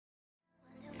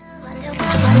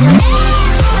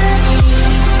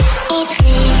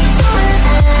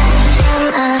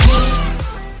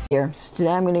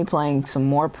today I'm going to be playing some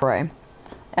more Prey,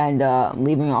 and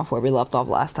leaving off where we left off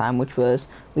last time, which was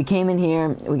we came in here,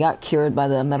 we got cured by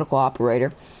the medical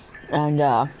operator, and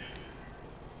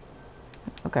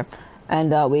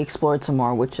we explored some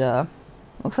more, which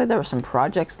looks like there were some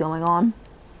projects going on,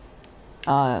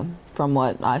 from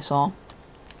what I saw.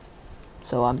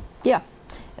 So yeah,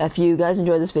 if you guys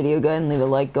enjoyed this video, go ahead and leave a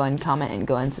like, go ahead and comment, and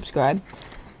go ahead and subscribe.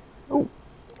 Oh,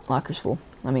 locker's full.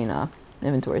 I mean,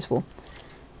 inventory's full.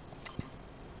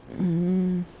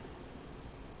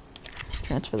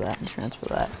 Transfer that and transfer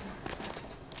that.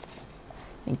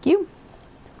 Thank you.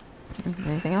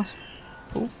 Anything else?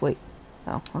 Oh, wait.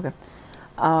 Oh, okay.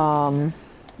 Oh,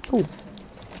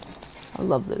 I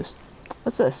love those.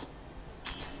 What's this?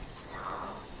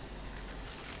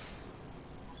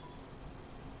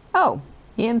 Oh,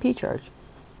 EMP charge.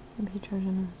 EMP charge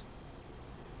in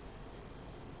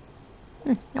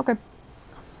there. Okay.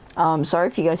 Sorry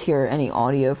if you guys hear any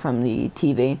audio from the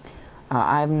TV.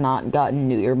 I've not gotten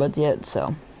new earbuds yet,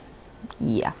 so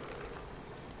yeah.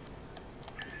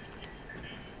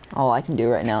 All I can do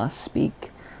right now is speak.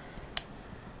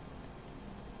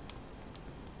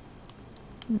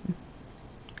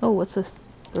 Oh, what's this?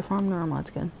 Perform neuromod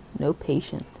scan. No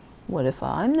patient. What if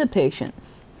I'm the patient?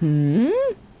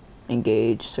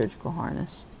 Engage surgical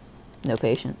harness. No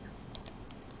patient.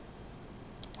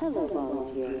 Hello,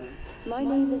 volunteer. My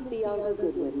name is Bianca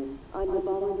Goodwin. I'm the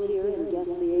volunteer and guest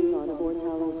liaison aboard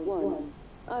Talos 1.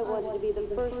 I wanted to be the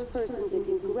first person to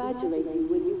congratulate you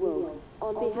when you woke.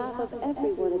 On behalf of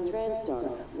everyone at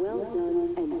TranStar, well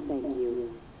done and thank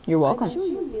you. You're welcome. I'm sure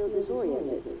you feel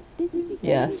disoriented. This is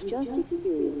because you've just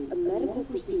experienced a medical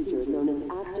procedure known as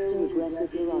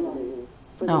acto-regressive neurotomy.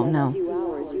 For the next few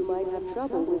hours, you might have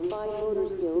trouble with fine motor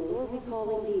skills or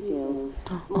recalling details.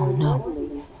 More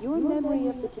importantly, your memory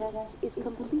of the tests is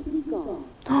completely gone.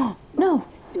 No.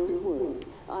 Don't worry.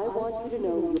 I want you to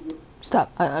know.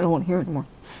 Stop. I don't want to hear it anymore.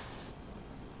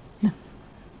 No.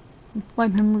 My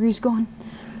memory's gone.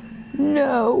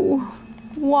 No.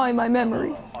 Why my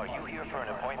memory? Are you here for an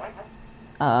appointment?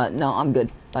 No, I'm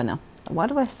good by now. Why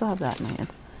do I still have that in my hand?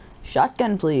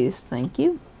 Shotgun, please. Thank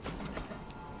you.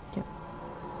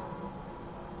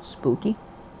 Spooky.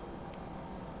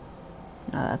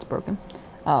 No, that's broken.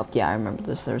 Oh, yeah, I remember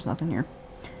this. There's nothing here.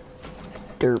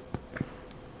 Derp.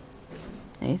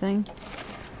 Anything?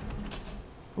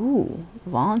 Ooh,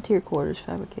 volunteer quarters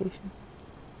fabrication.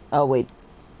 Oh, wait.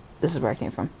 This is where I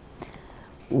came from.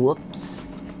 Whoops.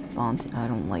 Volunteer. I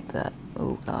don't like that.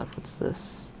 Oh, God, what's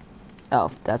this?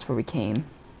 Oh, that's where we came.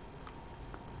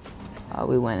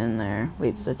 We went in there.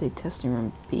 Wait, does that say testing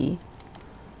room B?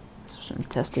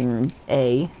 Testing room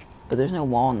A, but there's no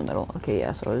wall in the middle. Okay,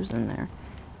 yeah, so I was in there.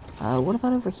 What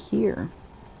about over here?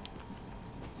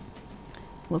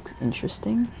 Looks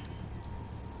interesting.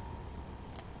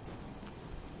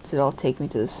 Does it all take me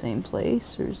to the same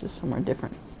place, or is this somewhere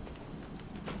different?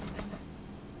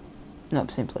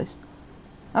 Nope, same place.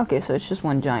 Okay, so it's just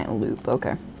one giant loop.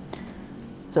 Okay.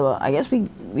 So I guess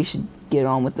we should get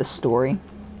on with the story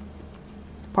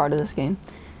part of this game.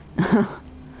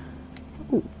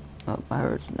 Ooh. Oh, I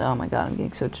heard. Oh my God, I'm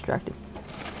getting so distracted.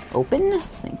 Open?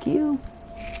 Thank you.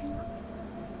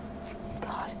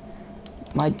 God.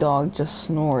 My dog just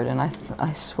snored, and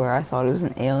I swear I thought it was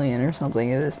an alien or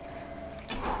something. It was.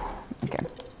 Okay,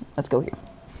 let's go here.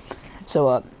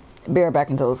 So, be right back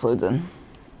until this loads in.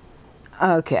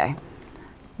 Okay.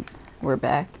 We're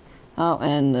back. Oh,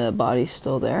 and the body's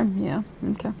still there. Yeah,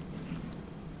 okay.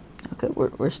 Okay,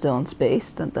 we're still in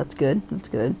space. That's good. That's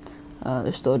good.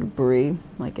 There's still debris,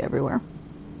 like, everywhere.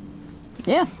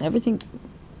 Yeah, everything...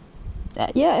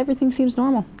 yeah, everything seems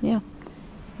normal, yeah.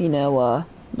 You know,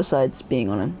 besides being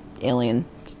on an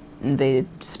alien-invaded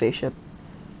spaceship.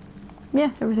 Yeah,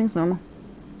 everything's normal.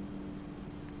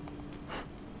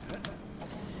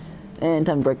 And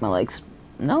time to break my legs.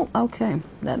 No, okay.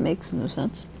 That makes no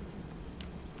sense.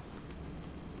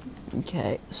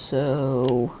 Okay,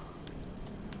 so...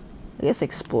 I guess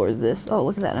explore this. Oh,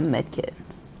 look at that, a med kit.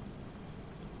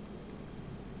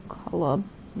 Club.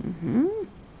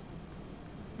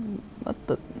 What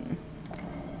the?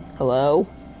 Hello?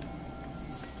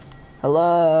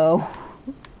 Hello?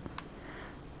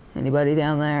 Anybody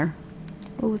down there?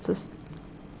 Oh, what's this?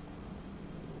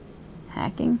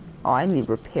 Hacking? Oh, I need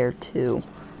repair too.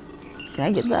 Can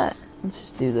I get that? Let's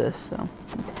just do this, so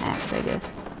it's hacked, I guess.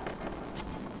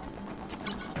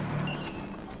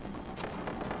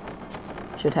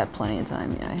 Should have plenty of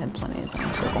time. Yeah, I had plenty of time.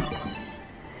 Circle.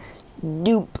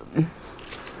 Dupe.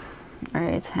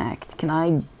 Alright, it's hacked. Can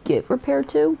I get repair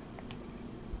too?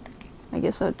 I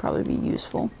guess that would probably be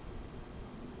useful.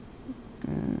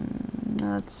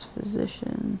 That's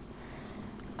physician.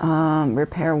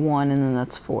 Repair 1, and then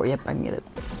that's 4. Yep, I can get it.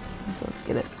 So let's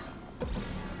get it.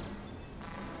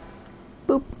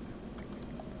 Boop.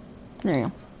 There you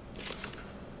go.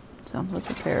 So let's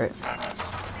repair it.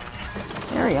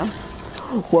 There we go.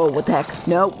 Whoa, what the heck?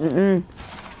 No,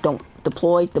 Don't.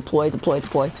 Deploy.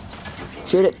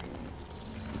 Shoot it.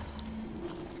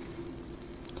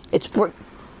 It's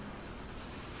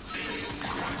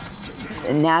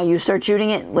and now you start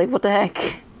shooting it? Like, what the heck?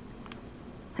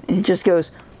 And it just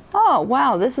goes, oh,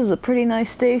 wow, this is a pretty nice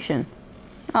station.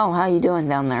 Oh, how you doing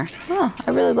down there? Oh,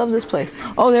 I really love this place.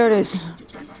 Oh, there it is.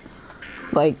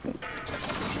 Like,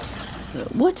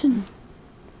 what's in...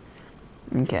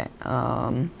 Okay,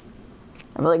 I'm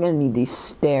really gonna need these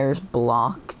stairs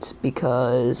blocked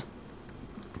because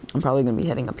I'm probably gonna be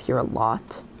heading up here a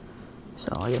lot.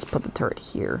 So I just put the turret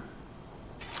here.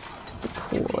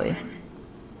 Deploy.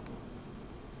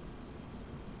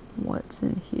 What's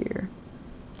in here?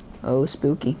 Oh,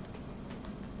 spooky.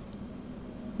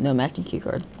 No matching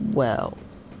keycard. Well.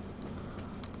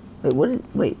 Wait, what is...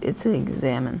 Wait, it's an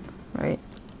examine, right?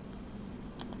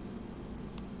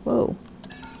 Whoa.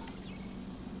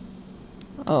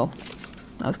 Oh.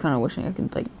 I was kind of wishing I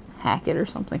could, like, hack it or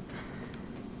something.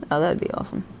 Oh, that'd be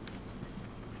awesome.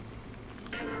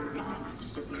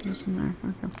 What's in there?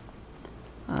 Okay.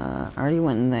 I already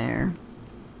went in there.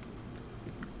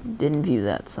 Didn't view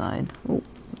that side. Oh,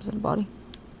 is it a body?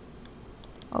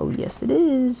 Oh, yes it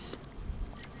is.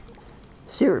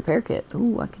 Suit repair kit.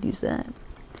 Ooh, I could use that.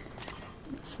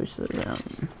 Switch those out.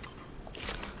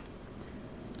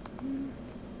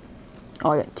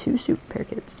 Oh, I got 2 suit repair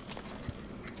kits.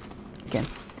 Okay.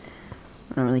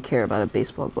 I don't really care about a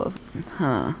baseball glove.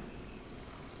 Huh.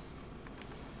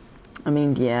 I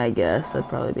mean, yeah, I guess. That'd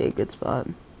probably be a good spot.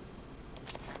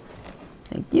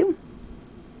 Thank you.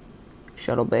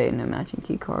 Shuttle bay, no matching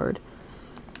key card.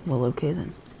 Well, okay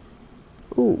then.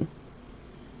 Ooh.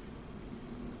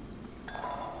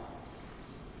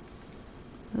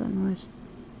 What's that noise?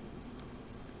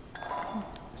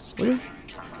 What is...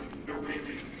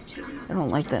 I don't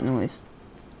like that noise.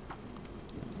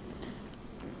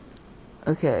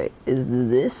 Okay, is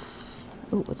this...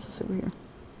 Oh, what's this over here?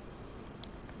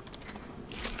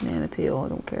 Man appeal, I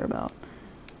don't care about.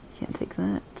 Can't take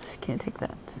that. Can't take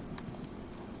that.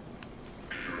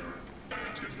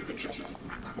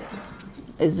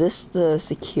 Is this the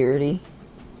security?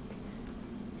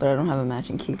 But I don't have a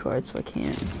matching key card, so I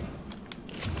can't.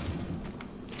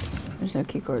 There's no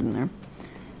key card in there.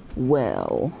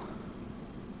 Well...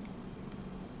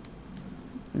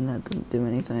 And that doesn't do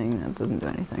anything. That doesn't do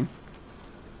anything.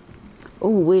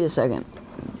 Oh, wait a second.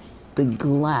 The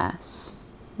glass.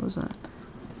 What was that?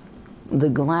 The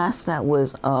glass that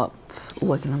was up.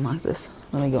 Oh, I can unlock this.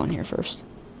 Let me go in here first.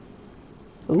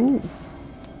 Ooh.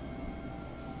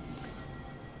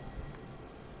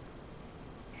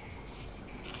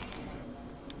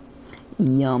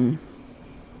 Yum.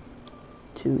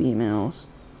 2 emails.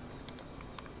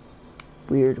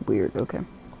 Weird, weird. Okay.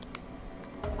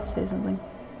 Say something.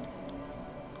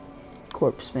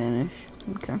 Corp Spanish.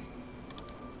 Okay.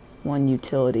 1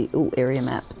 utility. Ooh, area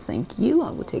map. Thank you.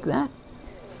 I will take that.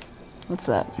 What's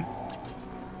that?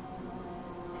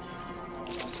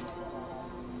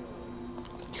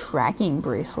 Tracking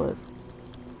bracelet.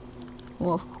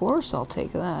 Well, of course I'll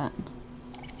take that.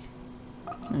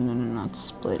 No, not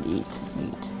split. Eat.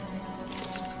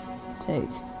 Take.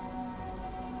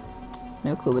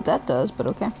 No clue what that does, but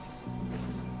okay.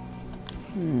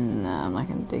 Nah, I'm not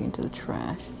gonna dig into the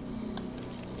trash.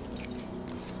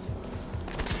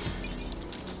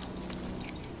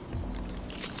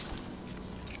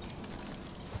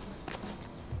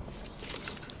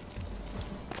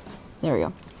 There we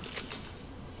go.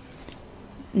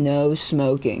 No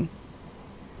smoking.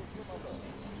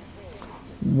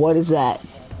 What is that?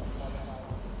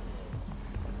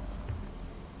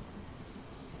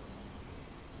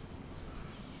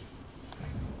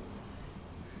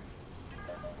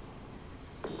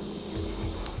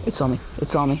 It's on me.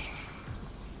 It's on me.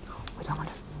 Wait, I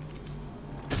wonder.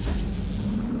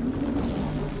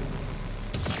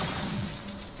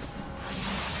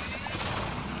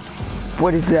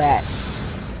 What is that?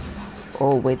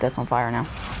 Oh, wait, that's on fire now.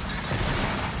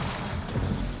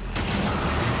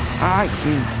 Ah,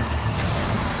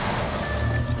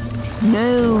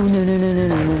 no.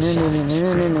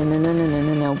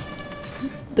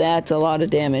 That's a lot of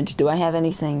damage. Do I have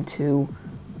anything to,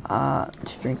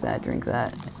 just drink that,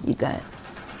 eat that.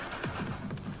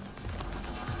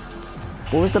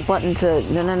 What was the button to,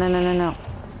 no.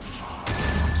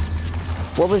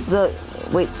 What was the,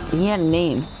 wait, he had a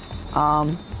name.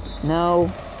 No,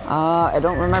 I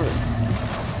don't remember.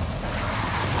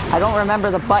 I don't remember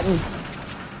the button.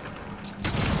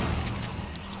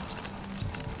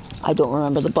 I don't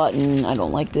remember the button. I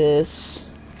don't like this.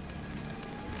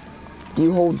 Do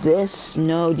you hold this?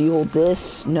 No. Do you hold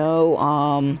this?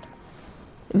 No.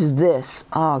 It was this.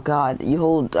 Oh, God. You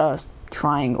hold,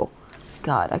 triangle.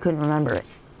 God, I couldn't remember it.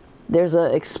 There's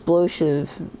a explosive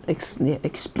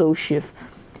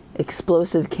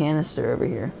canister over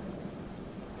here.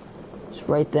 It's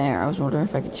right there. I was wondering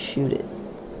if I could shoot it.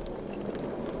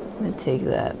 I'm gonna take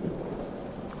that.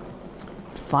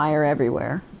 Fire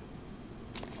everywhere.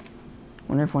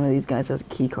 Wonder if one of these guys has a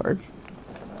key card.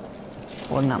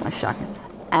 Well, not my shotgun.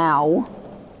 Ow.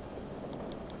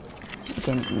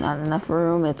 Okay, not enough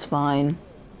room. It's fine.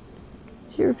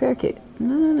 Here's your repair kit.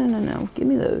 No. Give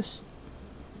me those.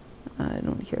 I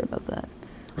don't care about that.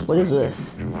 What is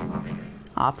this?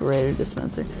 Operator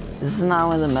dispenser. Is this not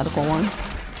one of the medical ones?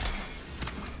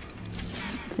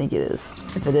 I think it is.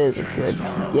 If it is, it's good.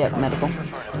 Yep, medical.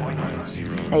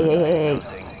 Hey.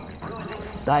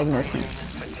 Diagnosing.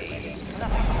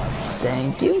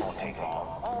 Thank you.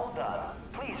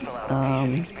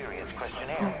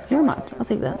 Never mind. I'll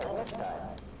take that.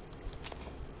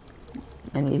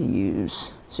 I need to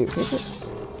use suitcase.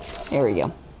 There we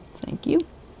go. Thank you.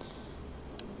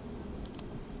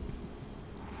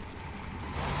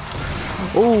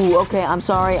 Oh, okay. I'm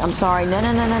sorry.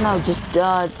 No. Just,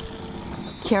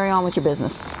 carry on with your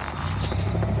business.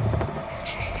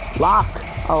 Lock.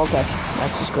 Oh, okay.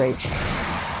 That's just great.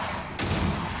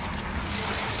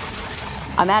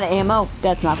 I'm out of ammo.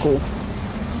 That's not cool.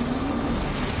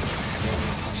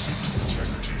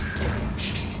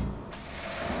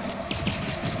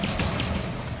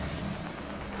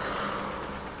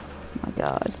 My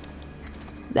God.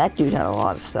 That dude had a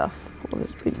lot of stuff.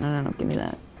 No. Give me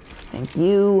that. Thank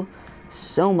you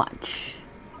so much.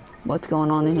 What's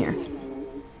going on in here?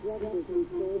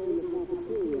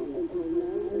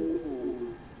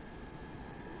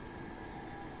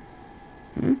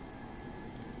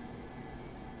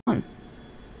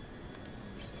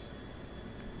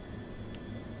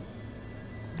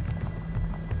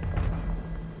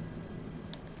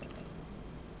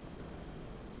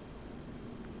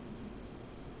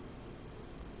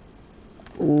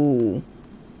 Ooh.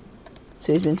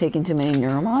 So he's been taking too many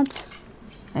neuromods?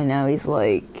 And now he's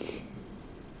like...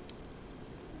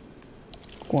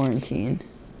 quarantined.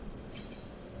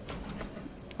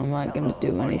 I'm not gonna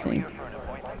do anything.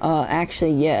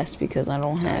 Actually yes, because I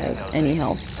don't have any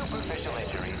health.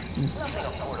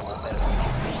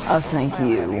 Oh, thank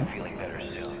you.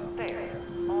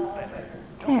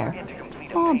 There.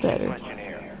 All better.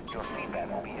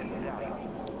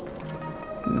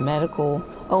 Medical...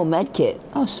 Oh, med kit.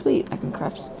 Oh, sweet. I can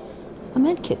craft a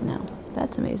med kit now.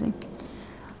 That's amazing.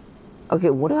 Okay,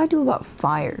 what do I do about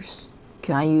fires?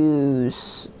 Can I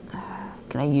use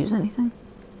anything?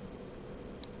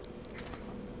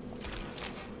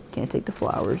 Can't take the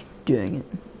flowers. Dang it.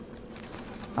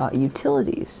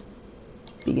 Utilities.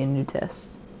 Begin new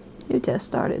test. New test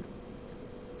started.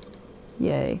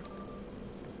 Yay.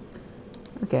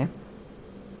 Okay.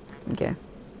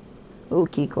 Oh,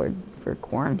 key cord for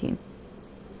quarantine.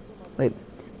 Wait,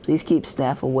 please keep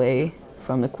staff away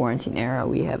from the quarantine area.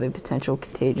 We have a potential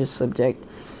contagious subject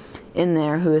in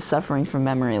there who is suffering from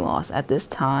memory loss. At this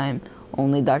time,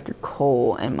 only Dr.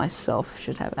 Cole and myself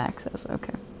should have access.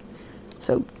 Okay.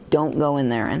 So, don't go in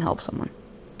there and help someone.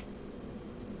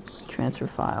 Transfer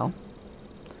file.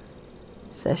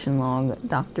 Session log,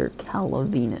 Dr.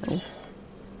 Calavino.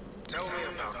 Tell me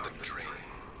about the dream.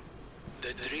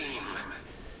 The dream.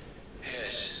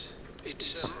 Yes.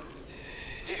 It's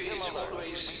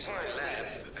always in my lab,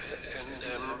 and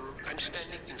I'm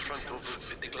standing in front of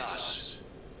the glass.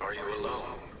 Are you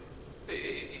alone?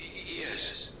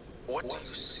 Yes. What do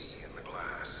you see in the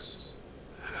glass?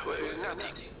 Well,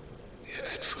 nothing.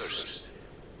 At first.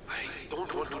 I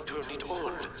don't want to turn it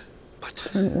on, but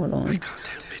I can't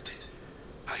help it.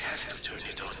 I have to turn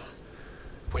it on.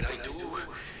 When I do,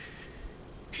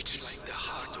 it's like the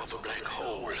heart of a black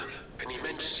hole, an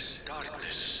immense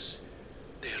darkness.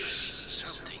 There's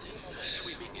something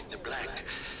swimming in the black.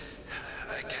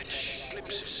 I catch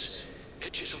glimpses,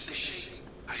 edges of the shape.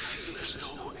 I feel as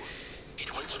though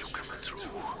it wants to come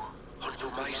through onto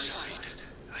my side.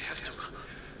 I have to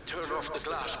turn off the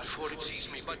glass before it sees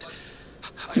me, but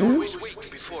I always wake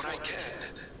before I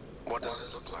can. What does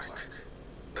it look like?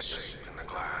 The shape in the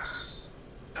glass?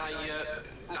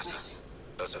 Nothing.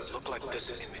 Does it look like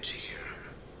this image here?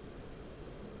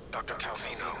 Dr.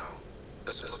 Calvino,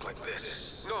 does it look like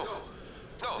this? No,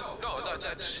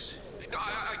 that's... No,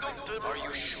 I don't... Are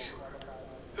you sure?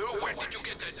 Where did you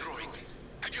get that drawing?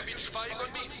 Have you been spying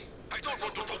on me? I don't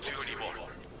want to talk to you anymore.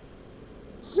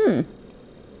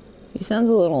 He sounds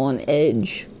a little on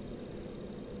edge.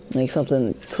 Like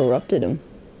something corrupted him.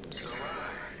 So,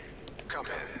 come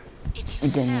in. It's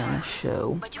It didn't Sarah,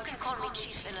 show. but you can call me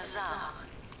Chief Elazar.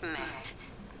 Matt.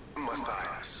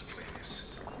 Matthias,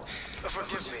 please.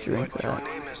 Forgive me, Drink but your that.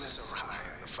 name is Sarai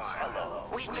in the file.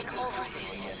 We've been over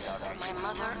this. My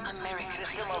mother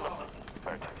Americanized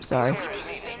it. Sorry. We'll be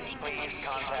spending the next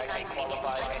 59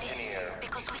 minutes like this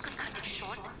because we could cut it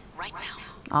short right now.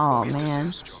 Oh We've man.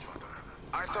 discussed your mother.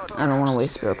 I thought I don't want to perhaps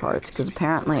waste spare today we parts could because speak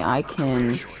apparently more I about the career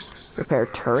can choices that repair were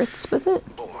turrets with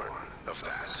it. born of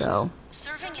that. So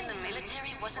Serving in the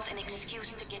military wasn't an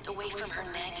excuse to get away from her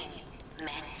nagging,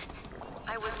 Matt.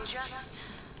 I was just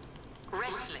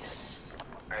restless.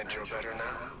 And you're better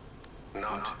now?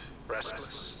 Not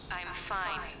restless? I'm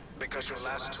fine. Because your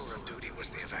last tour of duty was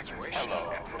the evacuation, and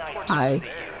reports Hi. from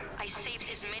there. I saved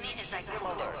as many as I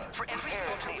could. For every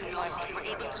soldier we lost, we were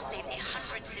able to save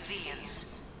 100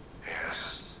 civilians.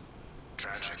 Yes.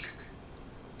 Tragic.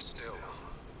 Still,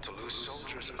 to lose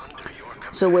soldiers under your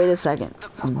command. So wait a second.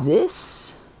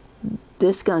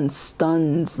 This gun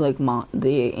stuns like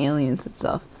the aliens and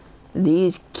stuff.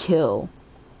 These kill.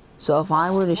 So if I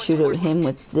were to shoot at him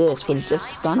with this, would it just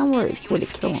stun him or would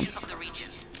it kill him?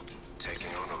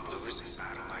 Taking on a losing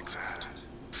battle like that.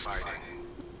 Fighting,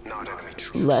 not enemy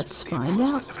troops. Let's the find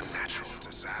equivalent out. of a natural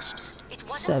disaster. It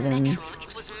wasn't 7, natural,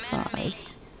 it was 5. man-made.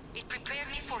 It prepared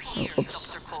me for here, Oops.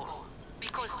 Dr. Cole.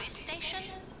 Because this station,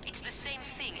 it's the same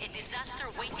thing, a disaster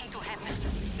waiting to happen.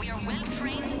 We are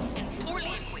well-trained and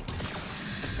poorly equipped.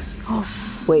 Oh,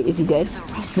 wait, is he dead?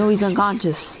 No, he's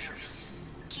unconscious.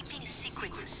 Keeping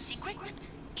secrets secret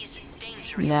is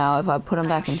dangerous. Now, if I put him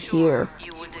back in here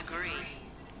You would agree.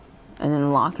 and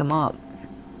then lock him up.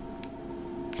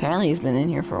 Apparently he's been in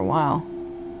here for a while.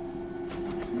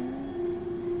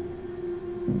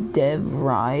 Dev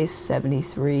Rise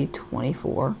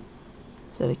 7324.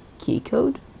 Is that a key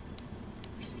code?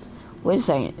 Wait a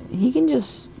second. He can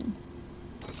just...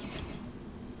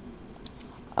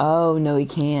 Oh, no, he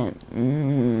can't.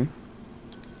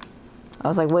 I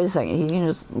was like, wait a second. He can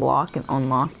just lock and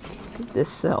unlock this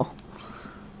cell.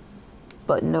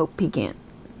 But nope, he can't.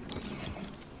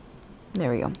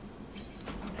 There we go.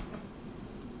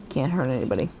 Can't hurt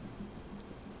anybody.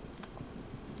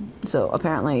 So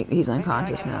apparently he's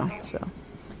unconscious now, so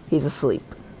he's asleep.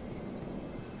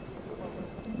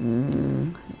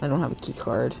 I don't have a key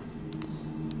card.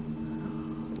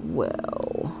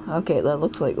 Well, okay, that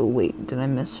looks like, oh wait, did I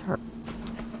miss her?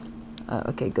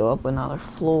 Okay, go up another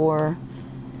floor.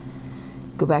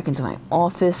 Go back into my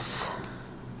office.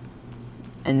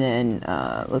 And then,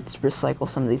 let's recycle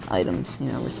some of these items,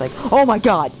 you know, recycle. Oh my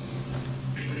god!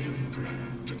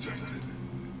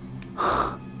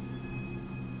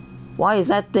 Why is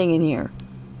that thing in here?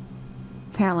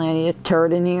 Apparently I need a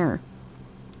turret in here.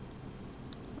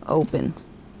 Open.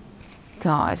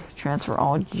 God, transfer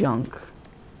all junk.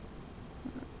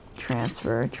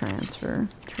 Transfer, transfer,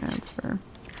 transfer,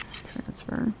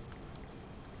 transfer.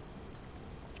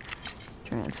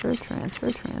 Transfer,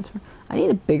 transfer, transfer. I need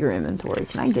a bigger inventory.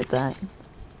 Can I get that?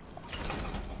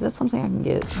 Is that something I can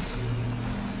get?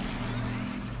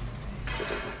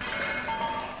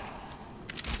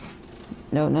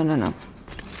 No, no, no, no.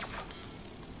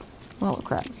 Well,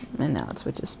 crap. And now it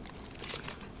switches.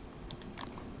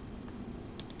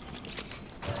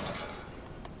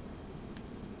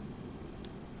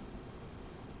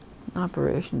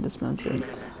 Operation dispenser.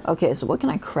 Okay, so what can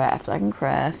I craft? I can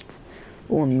craft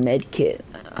a med kit.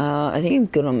 I think I'm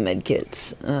good on med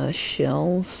kits.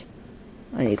 Shells.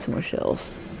 I need some more shells.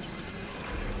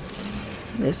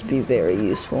 This would be very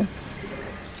useful.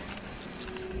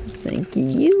 Thank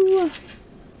you.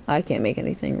 I can't make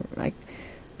anything. I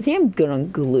think I'm good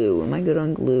on glue. Am I good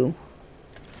on glue?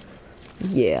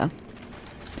 Yeah.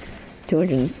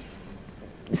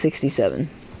 267.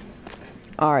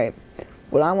 Alright.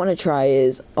 What I want to try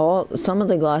is some of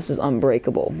the glass is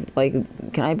unbreakable. Like,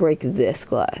 can I break this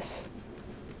glass?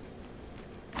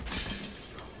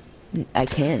 I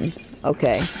can.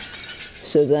 Okay.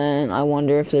 So then I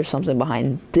wonder if there's something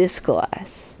behind this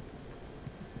glass.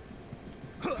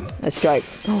 Let's try.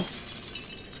 Oh.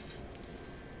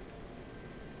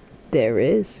 There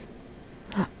is.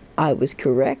 I was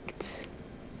correct.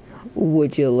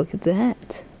 Would you look at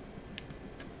that?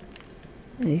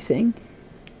 Anything?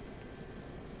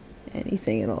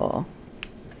 Anything at all?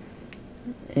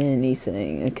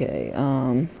 Anything. Okay.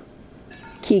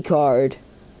 Key card.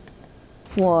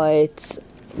 What?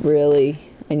 Really?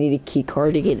 I need a key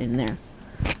card to get in there.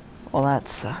 Well, that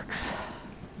sucks.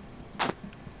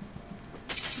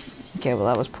 Okay, well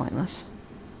that was pointless.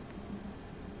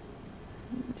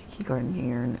 Key card in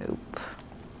here, nope.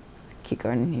 Key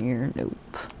card in here, nope.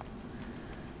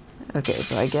 Okay,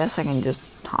 so I guess I can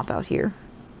just hop out here.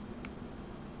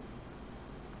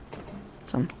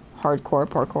 Some hardcore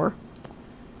parkour.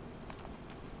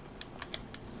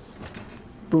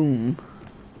 Boom.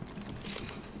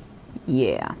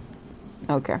 Yeah.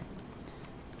 Okay.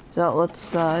 So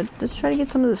let's try to get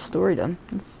some of this story done.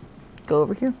 Let's go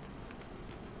over here.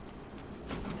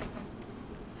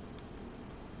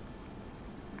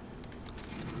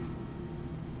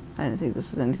 I didn't think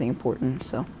this was anything important,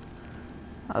 so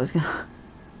I was gonna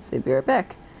say be right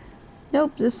back.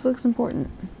 Nope, this looks important.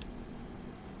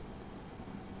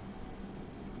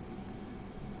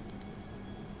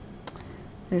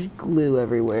 There's glue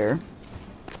everywhere.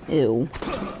 Ew.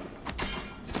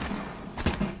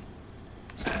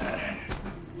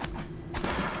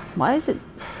 Why is it...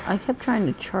 I kept trying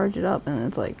to charge it up and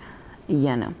it's like...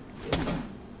 Yeah, no.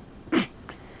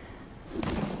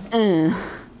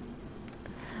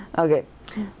 Okay.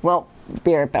 Well,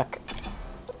 be right back.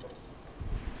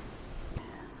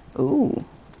 Ooh.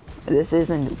 This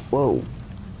isn't... Whoa.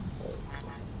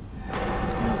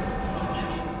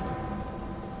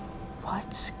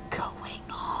 What's going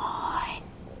on?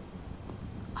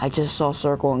 I just saw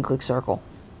circle and click circle.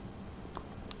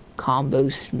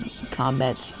 Combat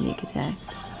sneak attack.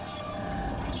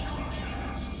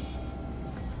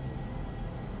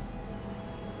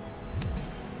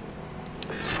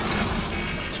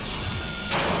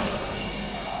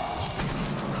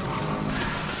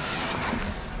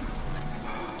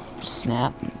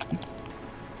 Snap.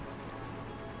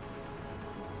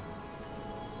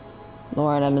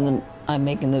 Lauren, I'm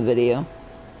making the video.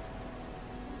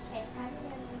 Okay, I'm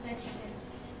gonna listen.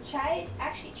 Try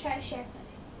to share.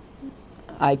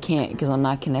 I can't because I'm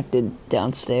not connected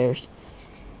downstairs.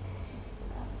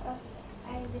 Okay,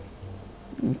 I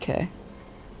listen. Okay.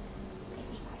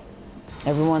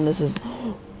 Everyone, this is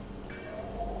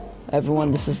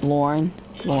Lauren.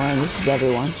 Lauren, this is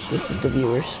everyone. This is the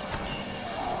viewers.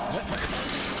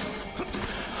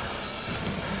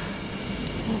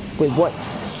 Wait, what?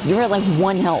 You're at like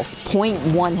 1 health.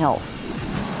 0.1 health.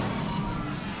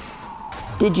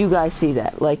 Did you guys see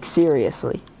that? Like,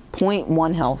 seriously.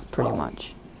 0.1 health, pretty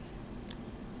much.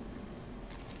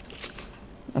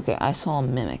 Okay, I saw a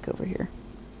mimic over here.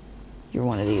 You're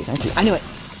one of these, aren't you? I knew it!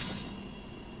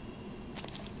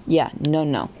 Yeah,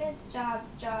 no. Good job,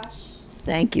 Josh.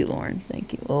 Thank you, Lauren.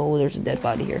 Thank you. Oh, there's a dead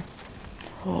body here.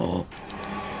 Oh.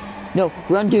 No,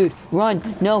 run, dude. Run.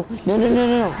 No. Run.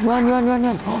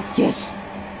 Oh, yes.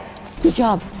 Good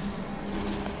job.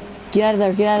 Get out of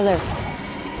there. Get out of there.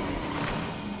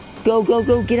 Go.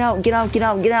 Get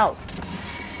out.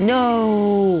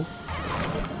 No.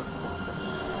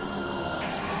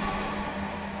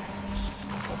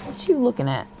 What you looking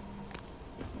at?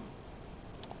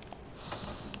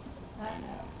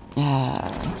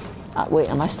 Wait,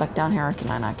 am I stuck down here or can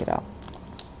I not get out?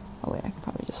 Oh, wait, I can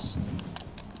probably just...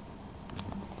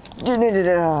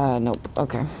 Nope,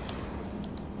 okay.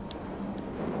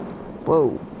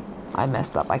 Whoa, I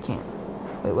messed up, I can't.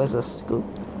 Wait, what's this? Glue?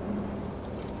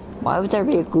 Why would there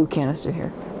be a glue canister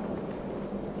here?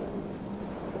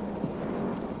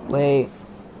 Wait.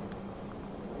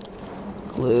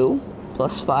 Glue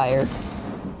plus fire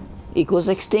equals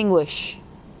extinguish.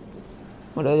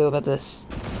 What do I do about this?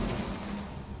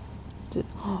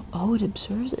 Oh, it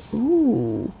observes it.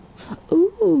 Ooh.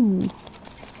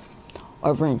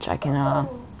 A wrench. I can,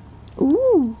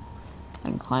 ooh. I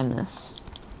can climb this.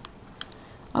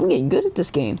 I'm getting good at this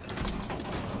game.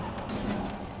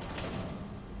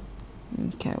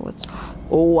 Okay, what's...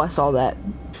 Oh, I saw that.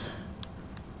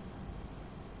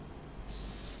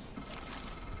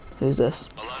 Who's this?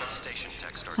 A lot of station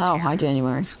tech starts Oh, here. hi,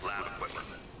 January. Lab equipment.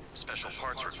 Special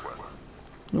parts required.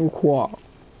 No qual.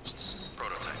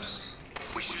 Prototypes.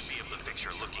 We should be able to fix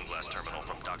your looking glass terminal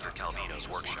from Dr. Calvino's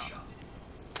workshop.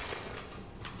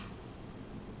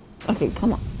 Okay,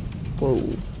 come on. Whoa.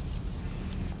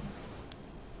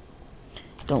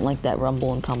 Don't like that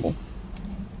rumble and tumble.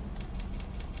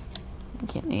 I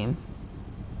can't aim.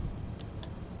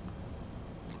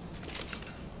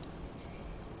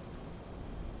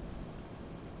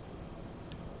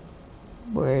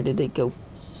 Where did it go?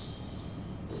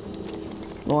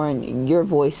 Lauren, your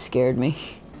voice scared me.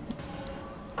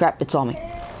 Crap, it's on me.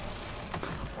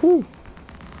 Ooh.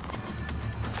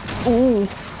 Ooh.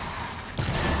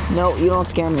 No, you don't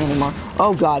scare me anymore.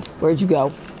 Oh god, where'd you go?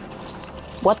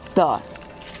 What the?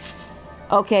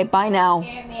 Okay, bye now.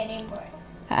 Scare me anymore.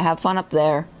 Have fun up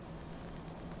there.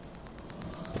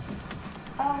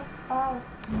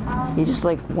 He just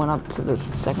like went up to the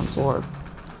second floor.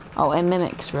 Oh, and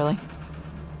mimics, really?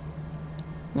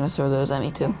 I'm gonna throw those at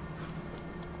me too.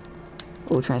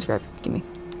 Oh, transcribe, gimme.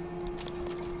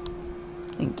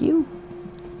 Thank you.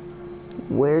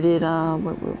 Where did,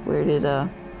 okay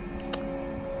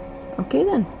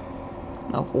then.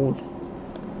 I'll hold.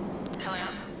 Hello?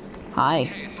 Hi.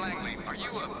 Hey, it's Langley. Are you,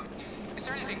 is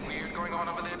there anything weird going on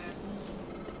over there?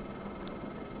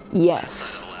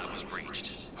 Yes. The lab was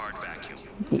breached. Hard vacuum.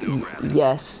 No gravity.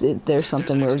 Yes, there's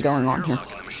something There's an weird going on exterior here.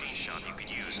 airlock in the machine shop you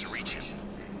could use to reach him.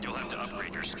 You'll have to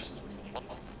upgrade your...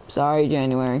 Sorry,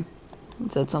 January.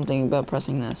 It said something about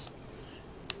pressing this.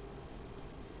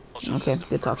 Okay,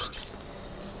 good talk.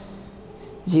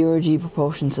 Zero-G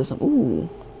propulsion system. Ooh.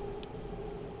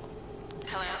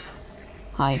 Hello?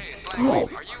 Hi. Hey, it's Langley.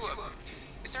 Are you,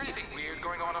 is there anything weird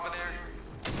going on over there?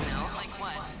 No, like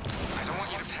what? I don't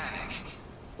want you to panic.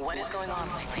 What is going on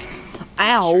lately?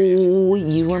 Ow,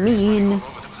 you were mean. All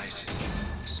over the place.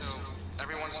 So,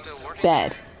 everyone's still working?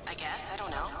 Bad. I guess, I don't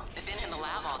know. I've been in the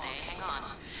lab all day. Hang on.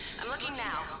 I'm looking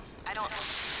now. I don't...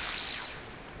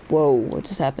 Whoa, what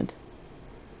just happened?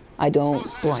 I don't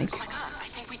blank. Oh my god, I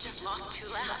think we just lost 2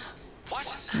 labs.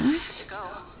 What? I have to go.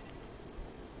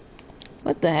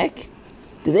 What the heck?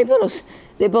 Did they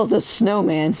built a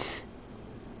snowman.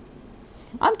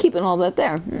 I'm keeping all that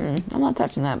there. I'm not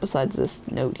touching that besides this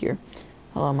note here.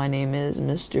 Hello, my name is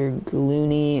Mr.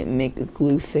 Gloony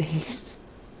McGlueface.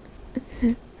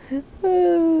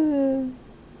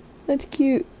 That's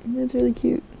cute. That's really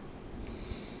cute.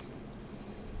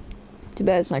 Too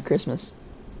bad it's not Christmas.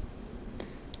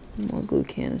 More glue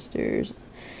canisters.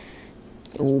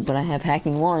 Oh, but I have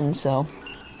hacking 1, so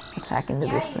let's hack into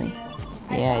this thing.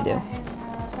 Yeah, I do.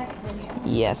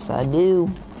 Yes, I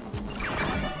do.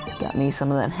 Got me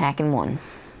some of that hacking 1.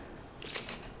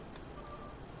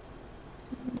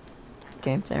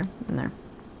 Okay, there, and there.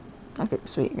 Okay,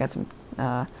 sweet. I got some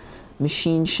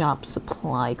machine shop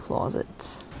supply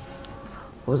closet.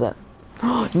 What was that?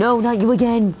 No, not you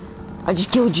again! I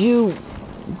just killed you!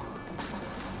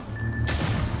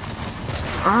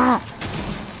 Ah!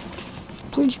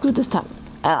 Where did you go this time?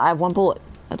 I have 1 bullet.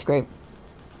 That's great.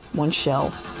 1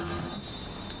 shell.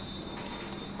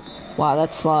 Wow,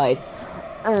 that slide.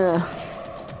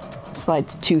 Slide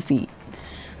to 2 feet.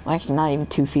 Well, actually, not even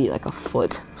 2 feet, like a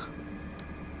foot.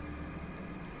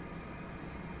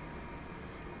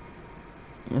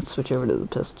 Let's switch over to the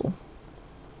pistol.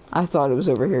 I thought it was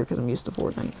over here because I'm used to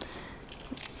Fortnite.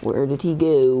 Where did he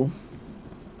go?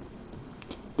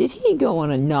 Did he go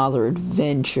on another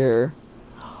adventure?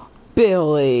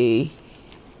 Billy!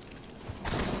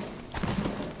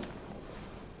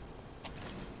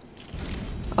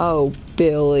 Oh,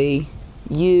 Billy.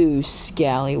 You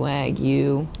scallywag,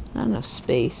 you. Not enough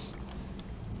space.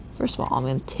 First of all, I'm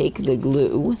gonna take the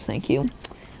glue. Thank you.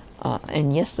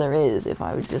 And yes, there is, if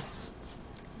I would just...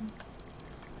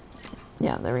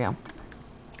 Yeah, there we go.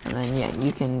 And then, yeah,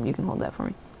 you can hold that for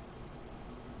me.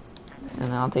 And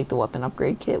then I'll take the weapon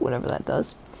upgrade kit, whatever that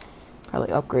does. Probably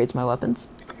upgrades my weapons.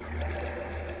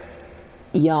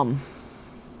 Yum.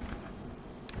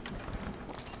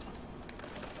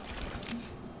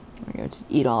 There we go, just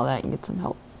eat all that and get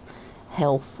some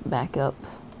health back up.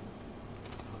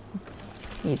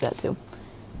 Eat that too.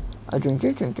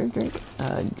 Drink, and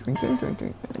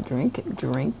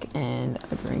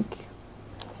a drink.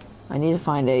 I need to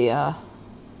find a,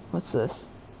 what's this?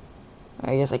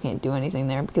 I guess I can't do anything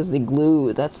there because the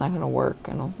glue, that's not gonna work,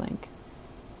 I don't think.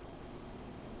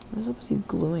 What is up with you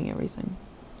gluing everything?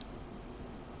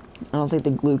 I don't think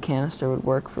the glue canister would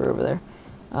work for over there.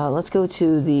 Let's go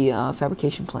to the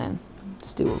fabrication plan.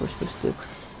 Let's do what we're supposed to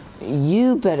do.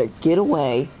 You better get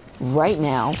away right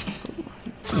now.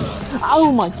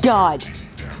 Oh my god!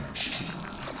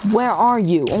 Where are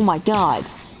you? Oh my god!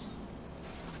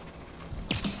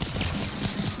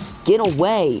 Get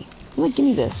away! Give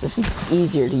me this. This is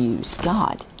easier to use.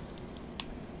 God.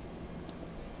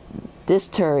 This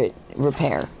turret,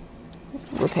 repair.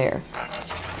 Repair.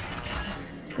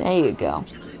 There you go.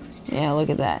 Yeah, look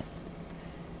at that.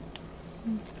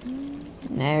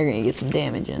 Now you're gonna get some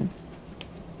damage in.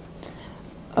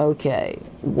 Okay,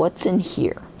 what's in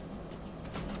here?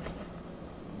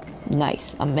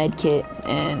 Nice. A med kit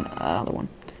and another one.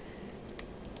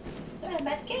 A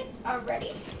med kit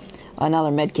already?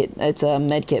 Another med kit. It's a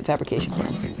med kit fabrication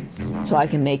plan. So I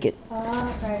can make it.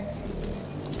 Okay.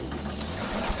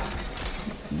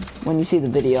 When you see the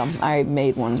video, I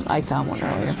made one. I found one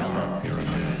earlier.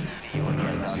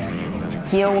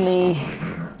 Heal me.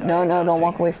 No, no, don't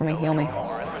walk away from me. Heal me.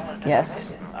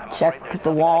 Yes. Check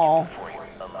the wall.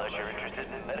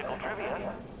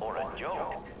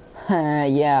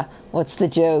 Yeah. What's the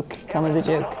joke? Tell me the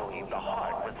joke.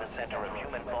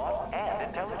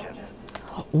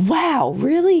 Wow,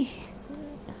 really?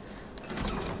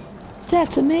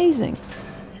 That's amazing.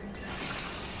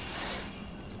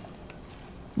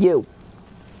 You.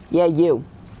 Yeah, you.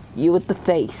 You with the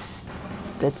face.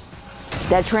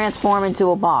 That transform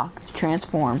into a box.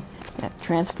 Transform. Yeah,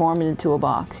 transform it into a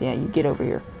box. Yeah, you get over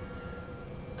here.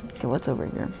 Okay, what's over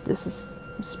here? This is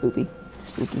spooky.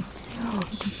 Spooky.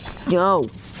 No.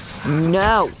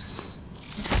 No.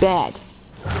 Bad.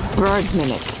 Bird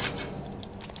mimic.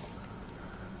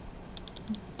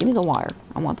 Give me the wire.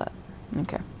 I want that.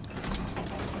 Okay.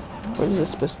 Where is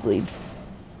this supposed to lead?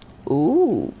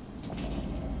 Ooh.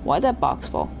 Why'd that box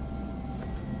fall?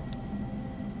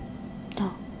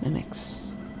 Mimics.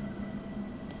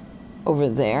 Over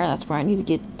there, that's where I need to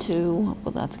get to.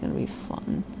 Well, that's gonna be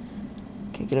fun.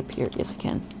 Can I get up here? Yes, I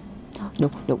can.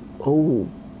 No, no. Oh.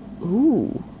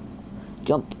 Ooh.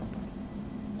 Jump.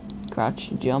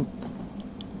 Crouch, jump.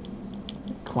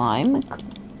 Climb.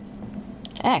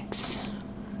 X.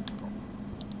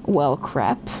 Well,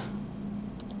 crap.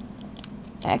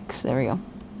 X, there we go.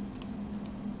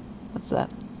 What's that?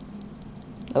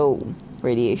 Oh,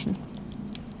 radiation.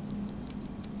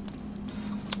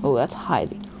 Oh, that's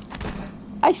hiding.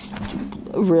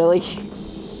 Really?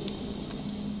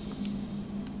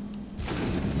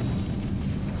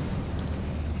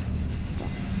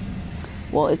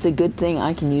 Well, it's a good thing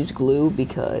I can use glue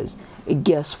because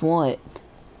guess what?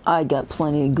 I got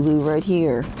plenty of glue right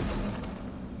here.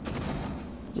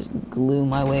 Just glue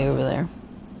my way over there.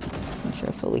 Make sure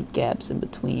I fill the gaps in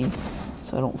between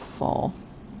so I don't fall.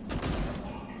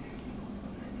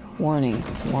 Warning,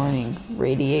 warning,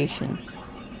 radiation.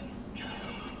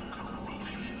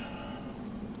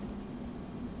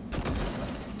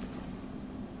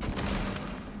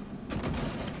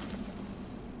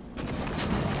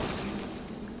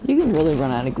 You can really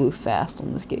run out of glue fast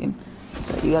on this game.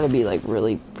 So you gotta be like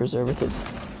really preservative.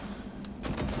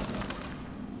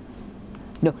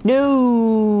 No,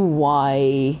 no!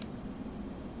 Why?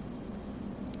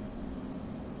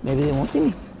 Maybe they won't see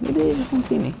me. Maybe they just won't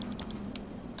see me.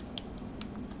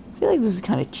 I feel like this is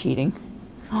kind of cheating.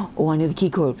 Oh, I know the key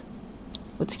code.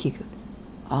 What's the key code?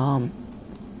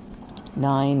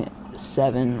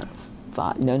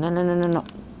 975. No.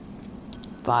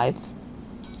 5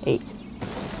 8.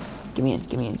 Give me in,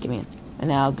 give me in, give me in. And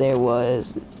now there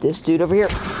was this dude over here.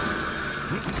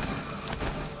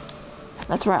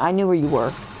 That's right, I knew where you were.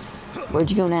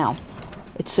 Where'd you go now?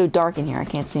 It's so dark in here, I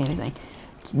can't see anything.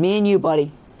 It's me and you,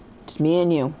 buddy. It's me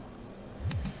and you.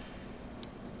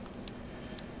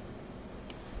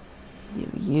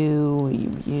 You.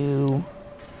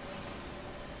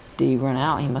 Did he run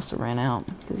out? He must have ran out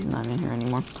because he's not in here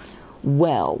anymore.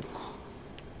 Well.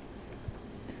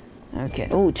 Okay.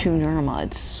 Oh, 2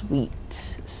 neuromods. Sweet.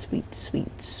 Sweet, sweet,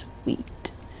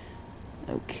 sweet.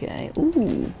 Okay.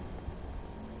 Ooh.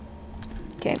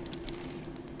 Okay.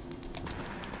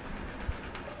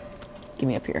 Get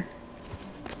me up here.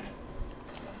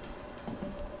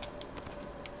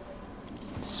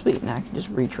 Sweet. Now I can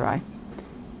just retry.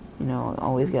 You know,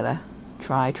 always gotta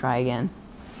try again.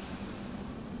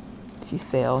 If you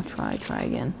fail, try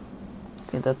again.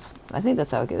 I think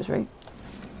that's how it goes, right?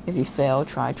 If you fail,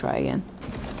 try again.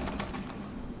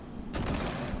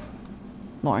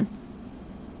 Lauren.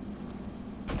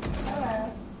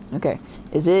 Hello. Okay.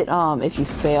 Is it, if you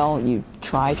fail, you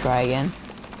try again?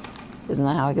 Isn't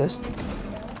that how it goes?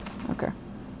 Okay.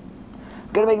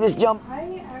 Gotta make this jump.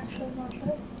 I actually not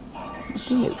sure.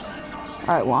 It is.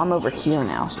 Alright, well, I'm over here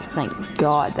now, so thank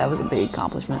God. That was a big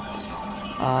accomplishment.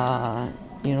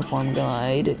 Uniform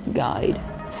guide.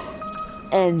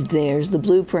 And there's the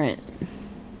blueprint.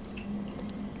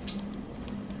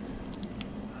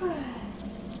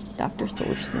 Dr.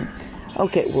 Thorsten.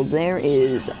 Okay, well, there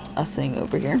is a thing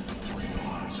over here.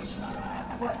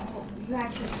 What? You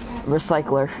actually have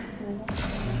Recycler.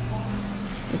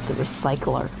 It's a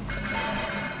recycler.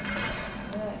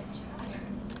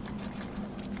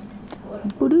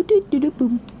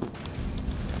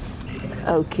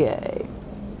 Okay.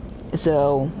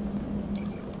 So,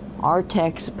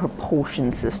 Artec's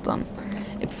propulsion system.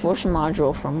 A propulsion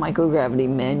module from microgravity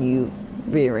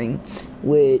maneuvering,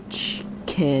 which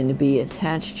can be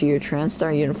attached to your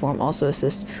TranStar uniform, also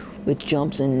assists with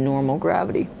jumps in normal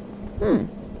gravity.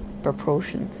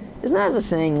 Propulsion. Isn't that the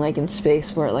thing, like, in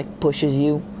space where it, like, pushes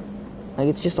you? Like,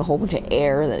 it's just a whole bunch of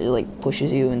air that, like,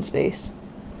 pushes you in space.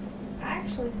 I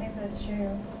actually think that's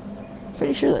true.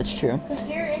 Pretty sure that's true. Because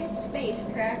you're in space,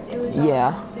 correct? It was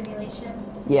Yeah. all a simulation.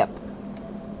 Yep.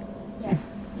 Yeah.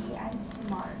 See, I'm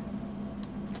smart.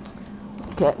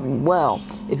 Okay, well,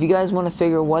 if you guys want to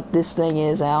figure what this thing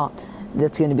is out,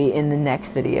 that's going to be in the next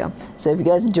video. So if you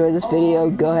guys enjoyed this video,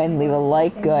 go ahead and leave a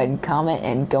like, go ahead and comment,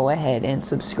 and go ahead and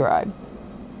subscribe.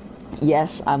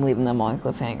 Yes, I'm leaving them on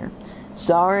cliffhanger.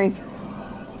 Sorry,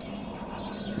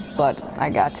 but I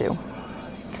got to.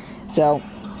 So,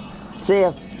 see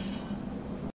ya.